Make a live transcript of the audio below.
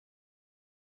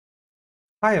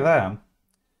Hi there!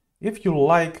 If you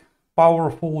like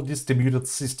powerful distributed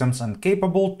systems and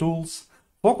capable tools,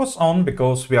 focus on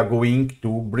because we are going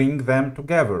to bring them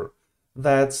together.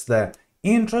 That's the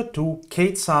intro to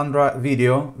K8ssandra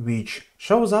video, which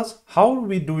shows us how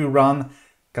we do run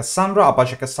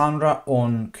Apache Cassandra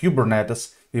on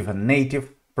Kubernetes with a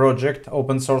native project,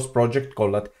 open source project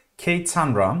called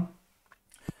K8ssandra.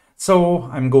 So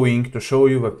I'm going to show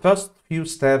you the first few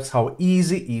steps, how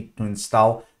easy it is to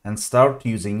install and start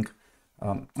using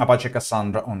Apache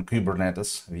Cassandra on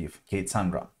Kubernetes with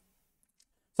K8ssandra.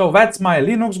 So that's my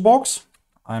Linux box.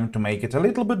 I'm to make it a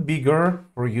little bit bigger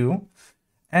for you.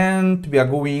 And we are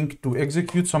going to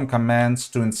execute some commands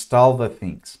to install the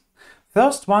things.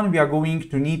 First one we are going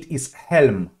to need is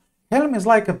Helm. Helm is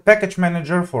like a package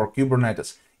manager for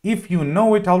Kubernetes. If you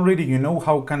know it already, you know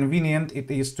how convenient it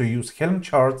is to use Helm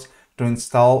charts to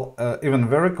install even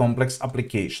very complex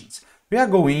applications. We are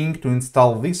going to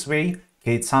install this way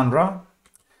K8ssandra.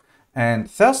 And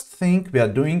first thing we are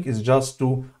doing is just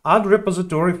to add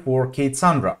repository for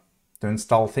K8ssandra to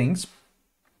install things.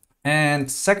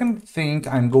 And second thing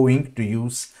I'm going to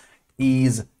use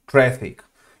is traffic.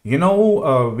 You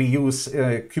know, we use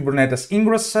Kubernetes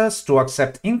ingresses to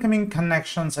accept incoming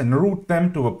connections and route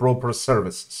them to the proper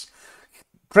services.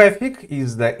 Traffic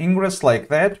is the ingress like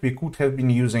that. We could have been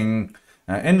using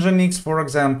Nginx, for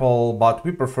example, but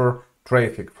we prefer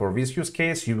traffic. For this use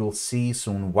case, you will see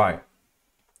soon why.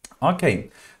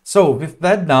 Okay, so with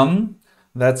that done,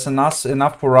 that's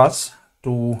enough for us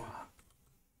to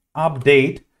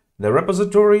update the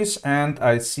repositories, and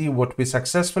I see what we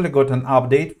successfully got an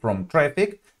update from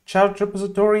traffic chart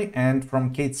repository and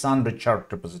from K8ssandra chart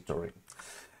repository.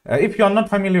 If you are not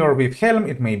familiar with Helm,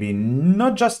 it may be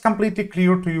not just completely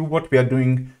clear to you what we are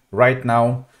doing right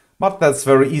now, but that's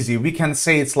very easy. We can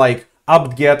say it's like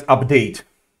apt-get update.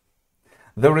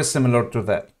 Very similar to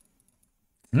that.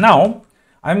 Now,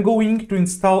 I'm going to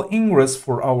install Ingress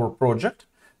for our project.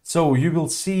 So you will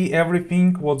see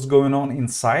everything what's going on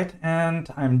inside,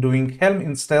 and I'm doing helm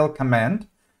install command.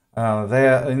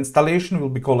 The installation will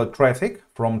be called traffic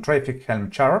from traffic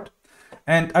helm chart,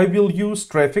 and I will use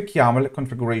traffic YAML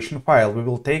configuration file. We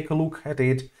will take a look at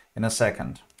it in a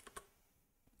second.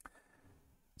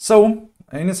 So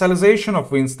initialization of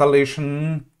the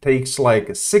installation takes like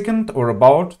a second or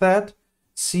about that.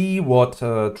 See what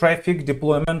traffic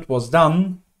deployment was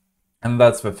done, and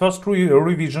that's the first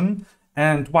revision.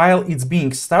 And while it's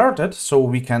being started, so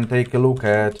we can take a look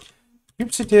at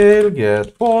kubectl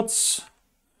get pods,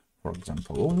 for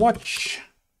example, watch.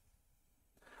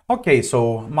 Okay,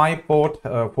 so my pod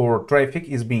for traffic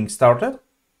is being started.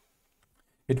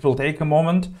 It will take a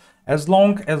moment. As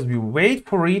long as we wait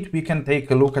for it, we can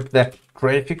take a look at the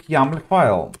traffic YAML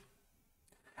file.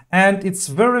 And it's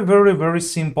very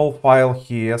simple file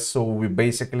here. So we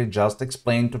basically just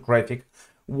explain to traffic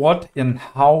what and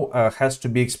how has to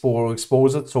be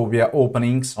exposed. So we are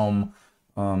opening some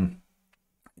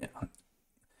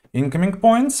incoming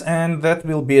points, and that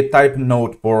will be a type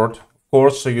node port, of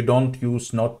course, so you don't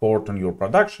use node port on your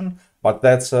production, but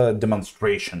that's a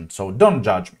demonstration, so don't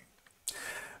judge me.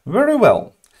 Very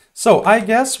well. So I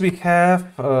guess we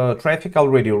have traffic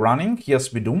already running.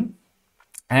 Yes, we do.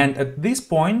 And at this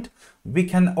point, we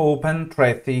can open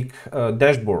traffic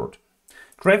dashboard.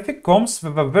 Traffic comes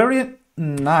with a very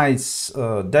nice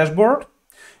dashboard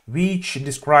which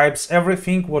describes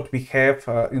everything what we have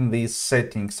in this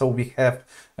setting. So we have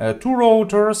 2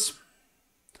 routers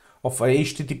of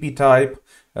HTTP type,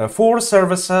 4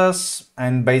 services,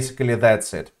 and basically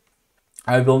that's it.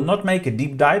 I will not make a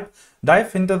deep dive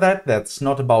into that. That's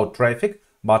not about traffic,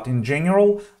 but in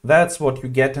general, that's what you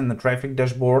get in the traffic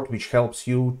dashboard, which helps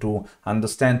you to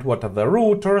understand what are the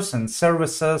routers and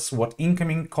services, what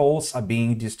incoming calls are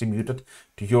being distributed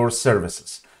to your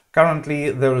services.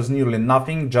 Currently, there is nearly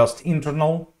nothing, just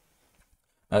internal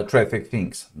traffic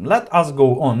things. Let us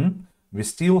go on. We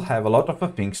still have a lot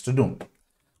of things to do.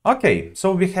 Okay,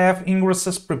 so we have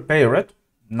ingresses prepared.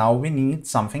 Now we need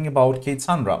something about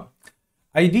K8ssandra.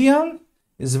 Idea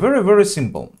is very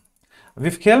simple.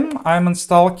 With Helm, I'm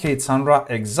install K8ssandra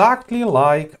exactly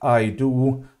like I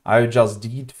just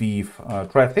did with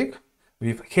traffic.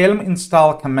 With Helm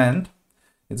install command,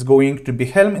 it's going to be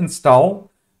Helm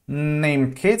install,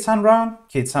 name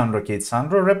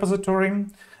K8ssandra repository,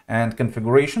 and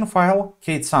configuration file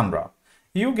K8ssandra.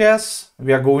 You guess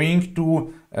we are going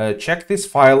to check this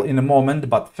file in a moment,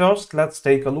 but first let's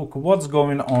take a look what's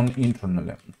going on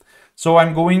internally. So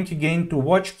I'm going again to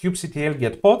watch kubectl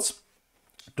get pods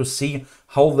to see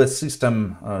how the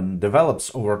system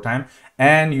develops over time,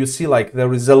 and you see like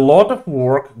there is a lot of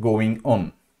work going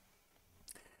on.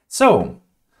 So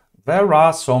there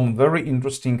are some very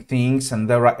interesting things and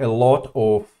there are a lot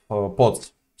of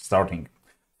pods starting.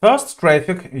 First,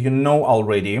 traffic, you know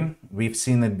already, we've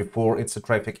seen it before, it's a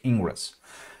traffic ingress.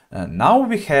 Now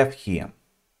we have here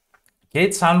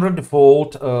K8ssandra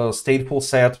default stateful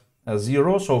set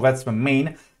 0, so that's the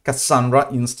main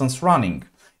Cassandra instance running.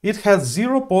 It has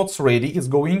 0 pods ready, it's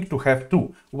going to have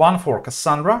 2, one for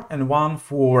Cassandra and one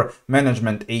for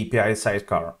management API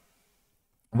sidecar.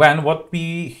 Then what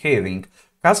we having?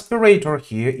 Operator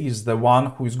here is the one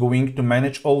who is going to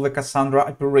manage all the Cassandra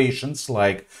operations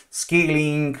like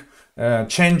scaling,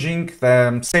 changing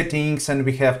the settings, and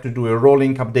we have to do a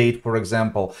rolling update, for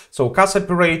example. So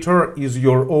Operator is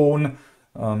your own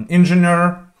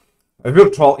engineer, a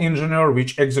virtual engineer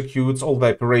which executes all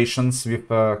the operations with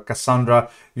Cassandra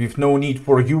with no need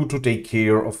for you to take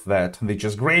care of that, which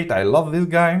is great. I love this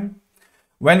guy.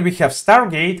 When we have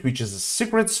Stargate, which is a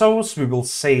secret sauce, we will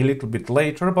say a little bit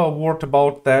later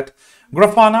about that.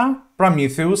 Grafana,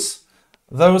 Prometheus,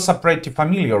 those are pretty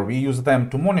familiar. We use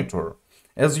them to monitor.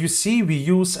 As you see, we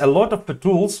use a lot of the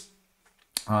tools,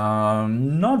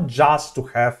 not just to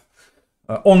have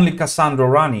only Cassandra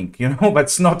running, you know,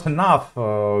 that's not enough.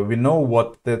 We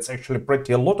know that's actually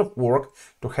pretty a lot of work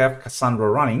to have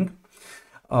Cassandra running,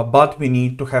 but we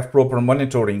need to have proper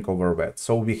monitoring over that.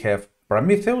 So we have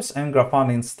Prometheus and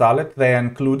Grafana installed, they are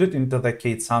included into the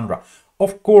K8ssandra.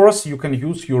 Of course, you can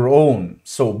use your own.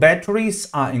 So batteries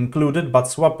are included but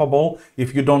swappable.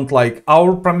 If you don't like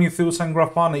our Prometheus and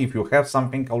Grafana, if you have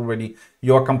something already,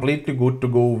 you are completely good to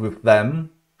go with them.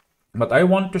 But I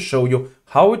want to show you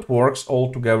how it works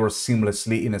all together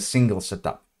seamlessly in a single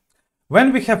setup.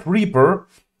 When we have Reaper,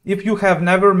 if you have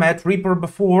never met Reaper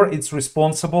before, it's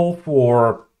responsible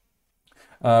for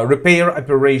repair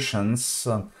operations.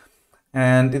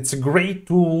 And it's a great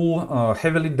tool,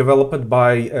 heavily developed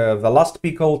by the Last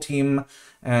Pickle team,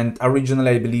 and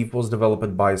originally I believe was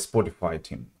developed by Spotify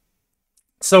team.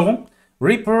 So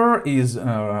Reaper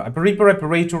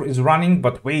operator is running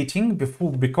but waiting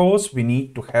because we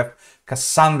need to have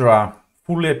Cassandra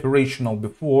fully operational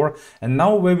before, and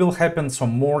now we will happen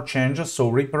some more changes. So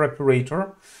Reaper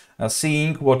operator,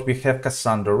 seeing what we have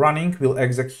Cassandra running, will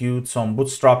execute some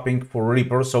bootstrapping for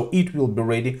Reaper, so it will be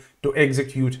ready to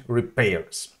execute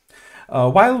repairs.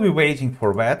 While we're waiting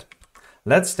for that,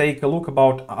 let's take a look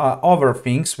about other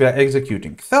things we are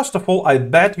executing. First of all, I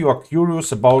bet you are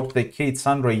curious about the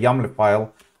K8ssandra YAML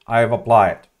file I have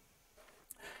applied.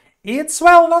 It's,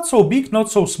 well, not so big,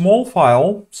 not so small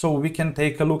file, so we can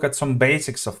take a look at some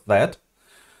basics of that.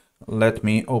 Let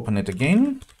me open it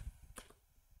again.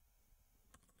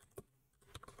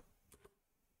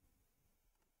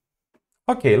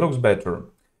 Okay, looks better.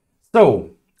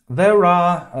 So there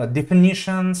are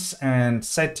definitions and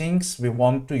settings we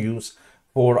want to use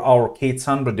for our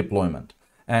K8ssandra deployment.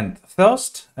 And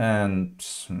first, and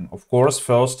of course,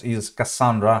 first is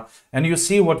Cassandra. And you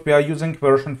see what we are using,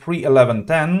 version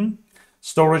 3.11.10,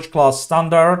 storage class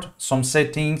standard, some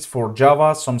settings for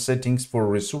Java, some settings for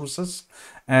resources,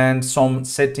 and some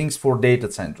settings for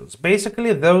data centers.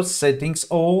 Basically, those settings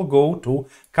all go to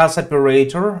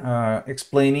Operator,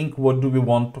 explaining what do we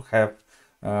want to have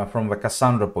from the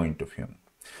Cassandra point of view.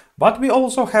 But we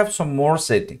also have some more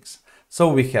settings.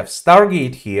 So we have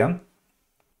Stargate here,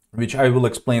 which I will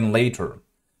explain later.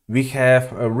 We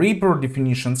have Reaper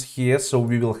definitions here, so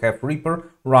we will have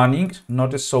Reaper running.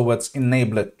 Notice so it's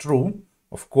enabled true,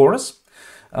 of course.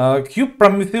 Cube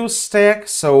Prometheus stack,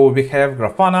 so we have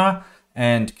Grafana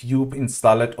and Cube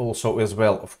installed also as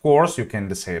well. Of course, you can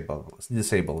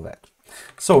disable that.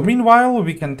 So meanwhile,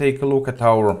 we can take a look at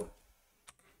our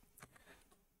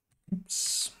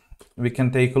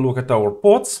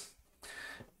pods,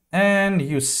 and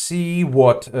you see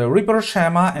what Reaper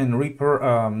schema and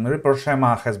Reaper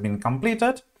schema has been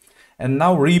completed, and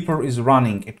now Reaper is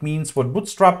running. It means what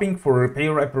bootstrapping for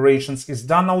repair operations is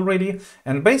done already,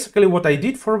 and basically what I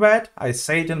did for that, I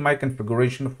said in my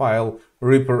configuration file,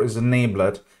 Reaper is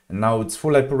enabled, and now it's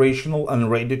full operational and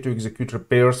ready to execute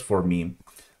repairs for me,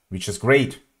 which is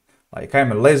great. Like,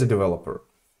 I'm a lazy developer.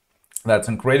 That's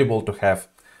incredible to have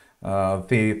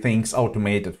the things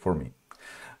automated for me.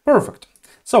 Perfect.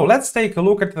 So let's take a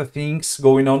look at the things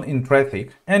going on in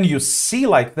traffic, and you see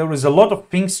like there is a lot of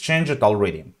things changed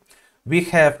already. We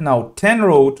have now 10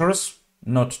 routers,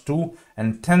 not 2,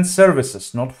 and 10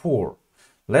 services, not 4.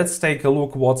 Let's take a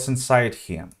look what's inside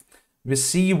here. We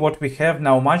see what we have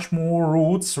now, much more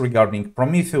routes regarding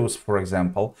Prometheus, for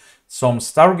example, some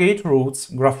Stargate routes,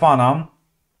 Grafana,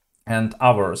 and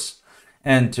others,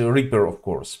 and Reaper, of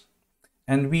course.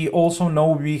 And we also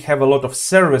know we have a lot of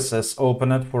services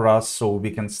opened for us, so we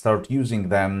can start using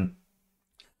them.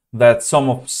 That's some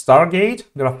of Stargate,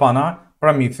 Grafana,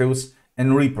 Prometheus,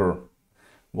 and Reaper,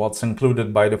 what's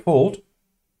included by default.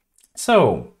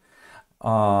 So,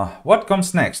 what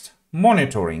comes next?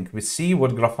 Monitoring. We see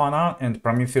what Grafana and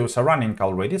Prometheus are running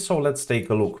already, so let's take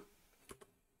a look.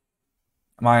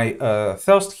 My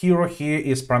first hero here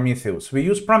is Prometheus. We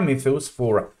use Prometheus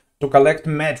to collect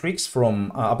metrics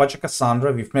from Apache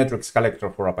Cassandra with metrics collector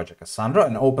for Apache Cassandra,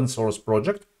 an open source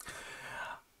project.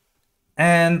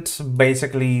 And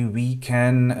basically we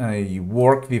can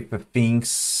work with the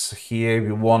things here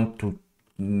we want to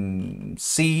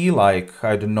see, like,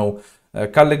 I don't know,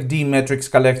 collect D metrics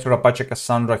collector Apache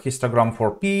Cassandra histogram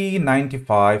for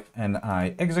P95, and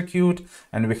I execute,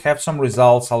 and we have some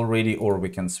results already, or we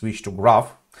can switch to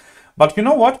graph. But you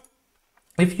know what?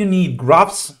 If you need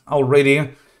graphs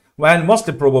already, well,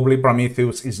 mostly probably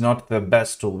Prometheus is not the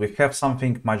best tool. We have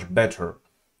something much better.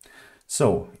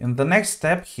 So in the next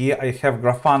step here, I have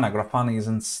Grafana. Grafana is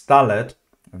installed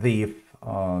with,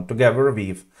 together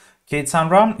with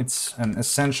K8ssandra. It's an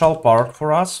essential part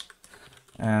for us.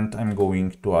 And I'm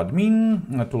going to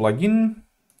admin, to login.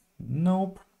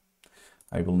 Nope,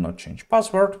 I will not change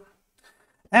password.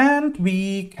 And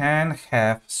we can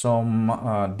have some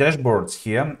dashboards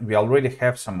here. We already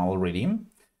have some already.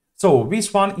 So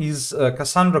this one is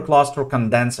Cassandra cluster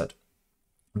condensed.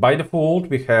 By default,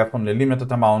 we have only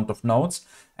limited amount of nodes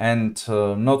and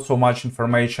not so much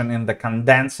information in the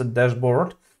condensed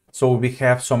dashboard. So we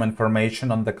have some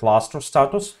information on the cluster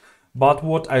status. But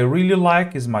what I really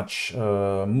like is much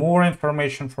more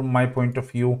information from my point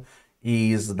of view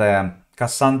is the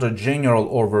Cassandra general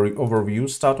overview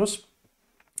status.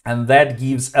 And that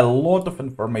gives a lot of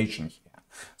information here.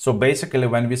 So basically,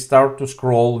 when we start to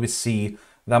scroll, we see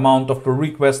the amount of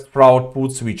request for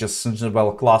outputs, which is,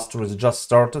 well, cluster is just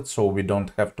started, so we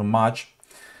don't have too much.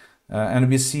 And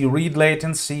we see read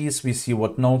latencies, we see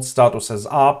what node status is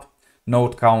up,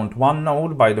 node count 1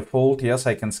 node by default. Yes,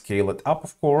 I can scale it up,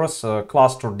 of course.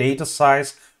 Cluster data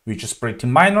size, which is pretty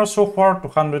minor so far,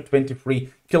 223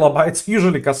 kilobytes.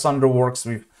 Usually Cassandra works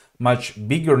with much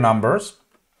bigger numbers,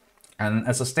 and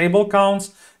as a stable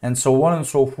counts, and so on and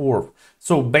so forth.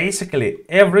 So basically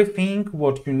everything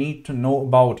what you need to know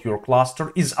about your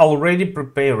cluster is already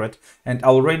prepared and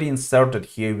already inserted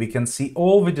here. We can see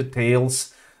all the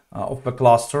details of the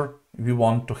cluster we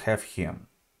want to have here.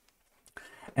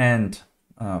 And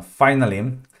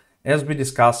finally, as we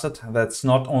discussed, that's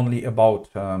not only about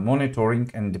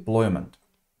monitoring and deployment.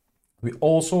 We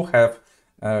also have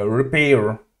a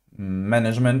repair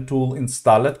management tool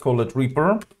installed, call it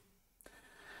Reaper,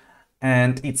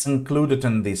 and it's included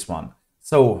in this one.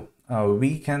 So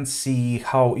we can see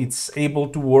how it's able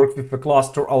to work with the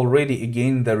cluster already.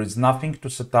 Again, there is nothing to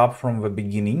set up from the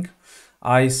beginning.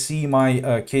 I see my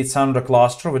K8ssandra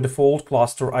cluster, the default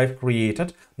cluster I've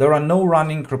created. There are no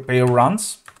running repair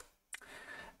runs.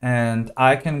 And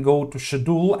I can go to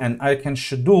schedule and I can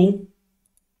schedule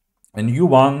a new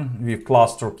one with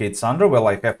cluster K8ssandra. Well,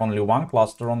 I have only one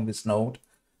cluster on this node.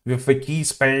 With the key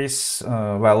space,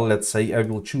 well, let's say I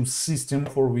will choose system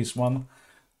for this one.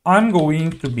 I'm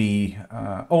going to be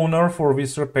owner for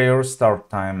this repair, start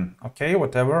time, okay,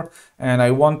 whatever. And I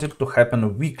want it to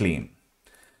happen weekly.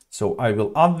 So I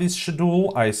will add this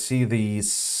schedule. I see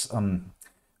this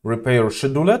repair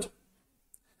scheduled.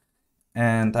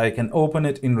 And I can open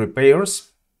it in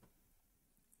repairs.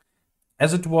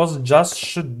 As it was just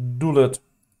scheduled.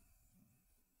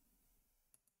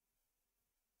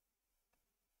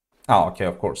 Ah, okay,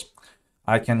 of course.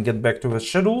 I can get back to the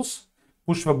schedules.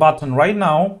 Push the button right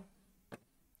now.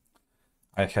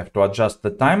 I have to adjust the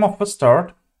time of the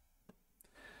start.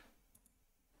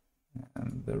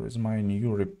 And there is my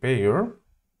new repair.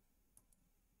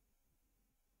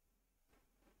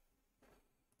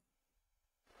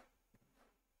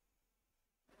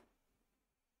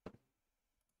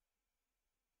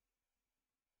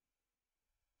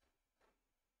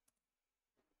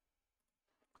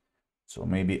 So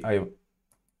maybe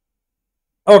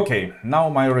okay, now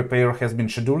my repair has been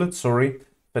scheduled. Sorry,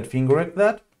 fat fingered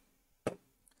that.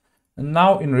 And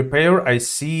now in repair, I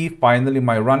see finally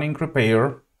my running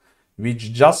repair,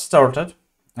 which just started.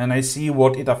 And I see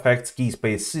what it affects key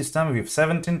space system with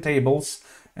 17 tables.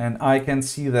 And I can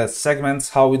see the segments,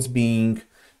 how it's being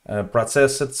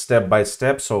processed step by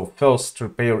step. So first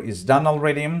repair is done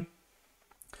already.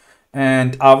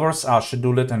 And others are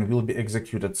scheduled and will be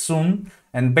executed soon.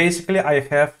 And basically I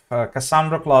have a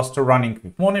Cassandra cluster running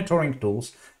with monitoring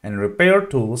tools and repair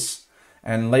tools,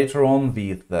 and later on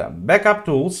with the backup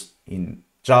tools in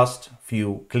just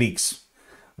few clicks.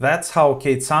 That's how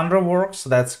K8ssandra works.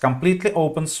 That's completely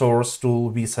open source tool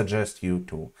we suggest you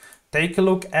to take a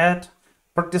look at,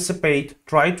 participate,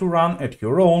 try to run at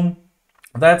your own.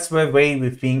 That's the way we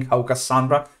think how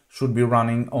Cassandra should be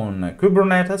running on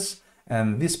Kubernetes,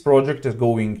 and this project is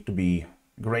going to be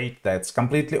great. That's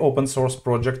completely open source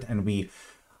project, and we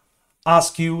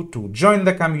ask you to join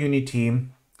the community,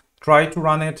 try to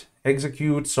run it,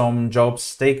 execute some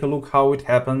jobs, take a look how it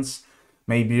happens,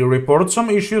 maybe report some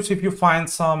issues if you find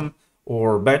some,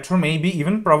 or better, maybe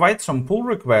even provide some pull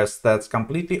requests. That's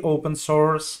completely open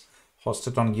source,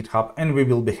 hosted on GitHub, and we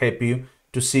will be happy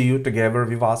to see you together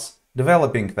with us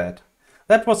developing that.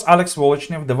 That was Alex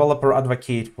Volochnev, developer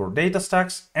advocate for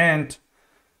DataStax, and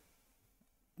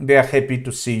we are happy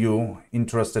to see you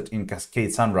interested in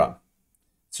K8ssandra.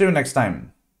 See you next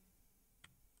time.